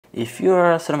if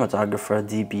you're a cinematographer,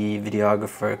 DP,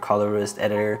 videographer, colorist,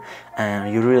 editor,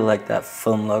 and you really like that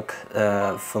film look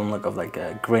of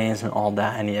like grains and all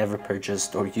that, and you ever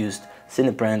purchased or used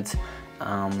Cineprint,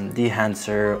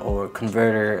 Dehancer, or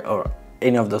Converter, or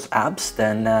any of those apps,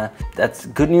 then that's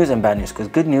good news and bad news. Because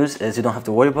good news is you don't have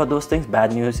to worry about those things.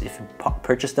 Bad news, if you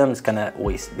purchase them, it's kind of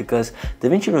waste, because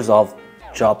DaVinci Resolve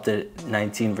dropped the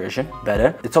 19 version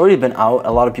beta. It's already been out. A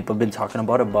lot of people have been talking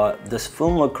about it, but this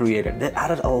Film Look Creator, they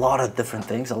added a lot of different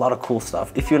things, a lot of cool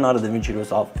stuff. If you're not a DaVinci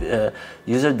Resolve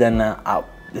user, then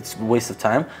it's a waste of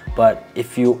time. But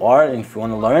if you are, and if you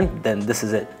want to learn, then this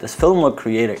is it. This Film Look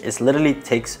Creator, it literally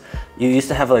takes, you used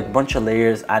to have like a bunch of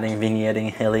layers, adding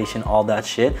vignetting, halation, all that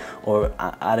shit, or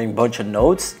adding a bunch of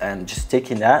notes, and just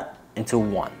taking that into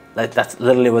one. Like, that's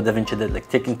literally what DaVinci did, like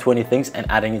taking 20 things and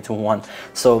adding it to one.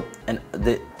 So, and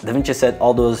DaVinci said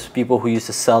all those people who used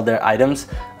to sell their items,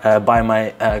 buy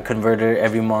my converter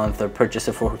every month or purchase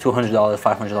it for $200,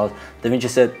 $500, DaVinci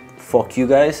said, fuck you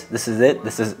guys, this is it,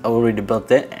 this is already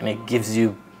built in, and it gives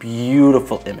you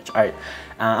beautiful image. All right,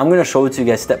 I'm gonna show it to you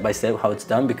guys step by step how it's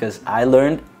done, because I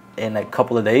learned in a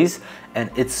couple of days,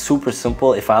 and it's super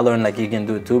simple. If I learn, like, you can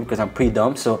do it too, because I'm pretty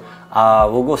dumb. So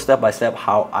we'll go step by step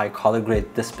how I color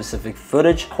grade this specific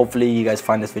footage. Hopefully you guys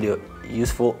find this video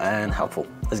useful and helpful.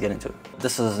 Let's get into it.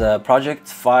 This is a project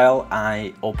file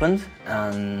I opened,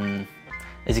 and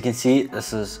as you can see,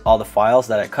 this is all the files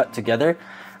that I cut together.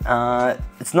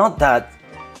 It's not that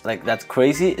that's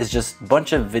crazy, it's just a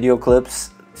bunch of video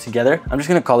clips together. I'm just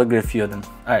gonna color grade a few of them.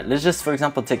 All right, let's just, for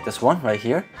example, take this one right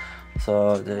here.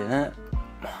 So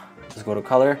let's go to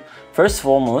color. First and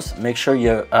foremost, make sure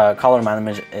your color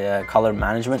management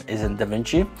is in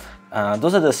DaVinci.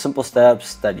 Those are the simple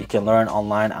steps that you can learn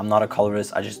online. I'm not a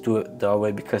colorist, I just do it the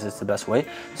way because it's the best way.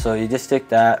 So you just take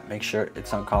that, make sure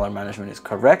it's on color management is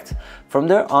correct. From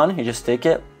there on, you just take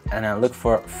it and then look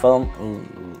for film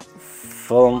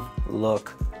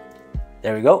look.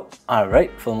 There we go. All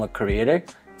right, Film Look Creator.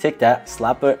 Take that,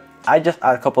 slap it. I just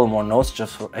add a couple more notes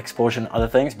just for exposure and other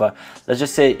things, but let's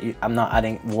just say I'm not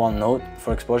adding one note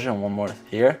for exposure and one more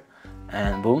here,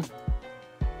 and boom.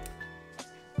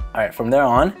 All right, from there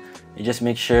on, you just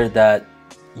make sure that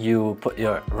you put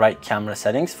your right camera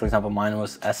settings. For example, mine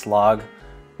was S-Log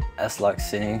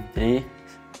Cine 3,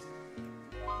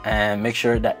 and make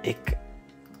sure that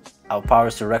our power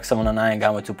is to Rec 709 and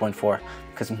Gamma 2.4,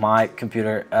 because my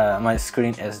computer, my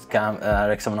screen is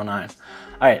Rec 709.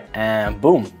 All right, and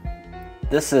boom.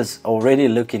 This is already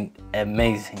looking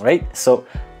amazing, right? So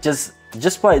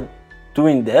just by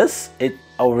doing this, it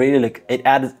already it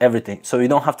added everything. So you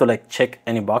don't have to like check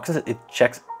any boxes. It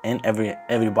checks in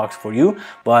every box for you,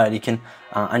 but you can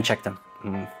uncheck them,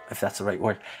 if that's the right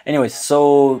word. Anyways,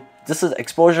 so this is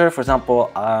exposure. For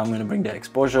example, I'm gonna bring the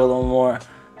exposure a little more,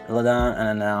 a little down,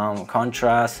 and then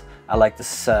contrast. I like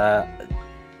this,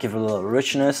 give it a little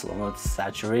richness, a little more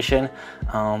saturation.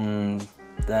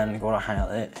 Then go to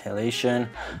halation.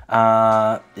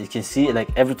 You can see like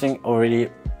everything already,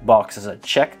 boxes are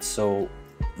checked. So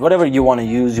whatever you want to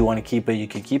use, you want to keep it, you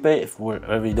can keep it. If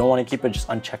whatever you don't want to keep it, just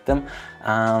uncheck them.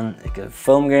 You can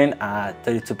film grain at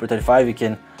 32/35.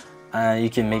 You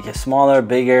can make it smaller,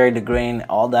 bigger, the grain,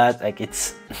 all that. Like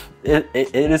it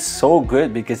is so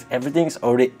good, because everything's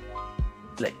already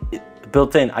like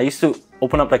built in. I used to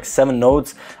open up like 7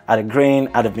 nodes, add a grain,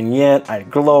 add a vignette, add a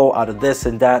glow, add a this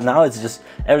and that. Now it's just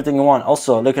everything you want.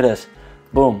 Also, look at this,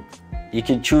 boom. You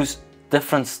can choose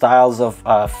different styles of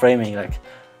framing, like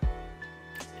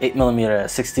 8mm,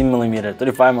 16mm,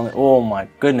 35mm. Oh my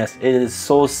goodness, it is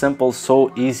so simple,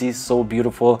 so easy, so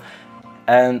beautiful.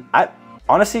 And I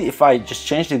honestly, if I just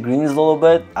change the greens a little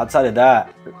bit, outside of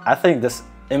that, I think this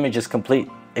image is complete.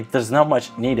 There's not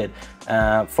much needed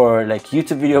for like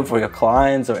YouTube video for your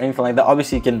clients or anything like that.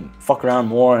 Obviously you can fuck around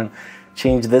more and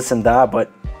change this and that, but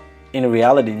in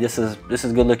reality this is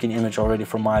good looking image already,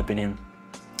 from my opinion.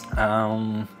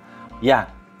 Yeah,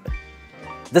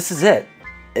 this is it.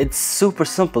 It's super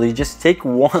simple. You just take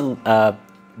one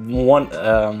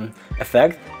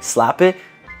effect, slap it,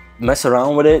 mess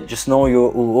around with it, just know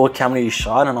what camera you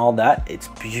shot and all that. It's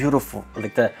beautiful.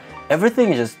 Like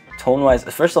everything is just tone wise.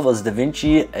 First of all, it's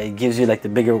DaVinci. It gives you like the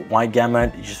bigger wide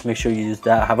gamut. You just make sure you use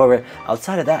that. However,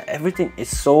 outside of that, everything is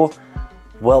so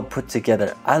well put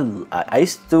together. I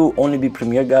used to only be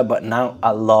Premiere guy, but now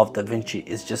I love DaVinci.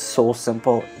 It's just so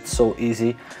simple, it's so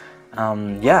easy.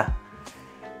 Yeah,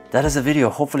 that is a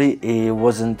video. Hopefully it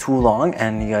wasn't too long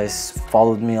and you guys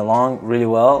followed me along really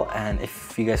well. And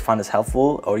if you guys found this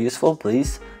helpful or useful,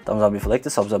 please thumbs up if you liked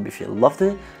this, thumbs up if you loved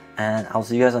it, and I'll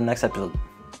see you guys on the next episode.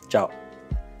 Ciao.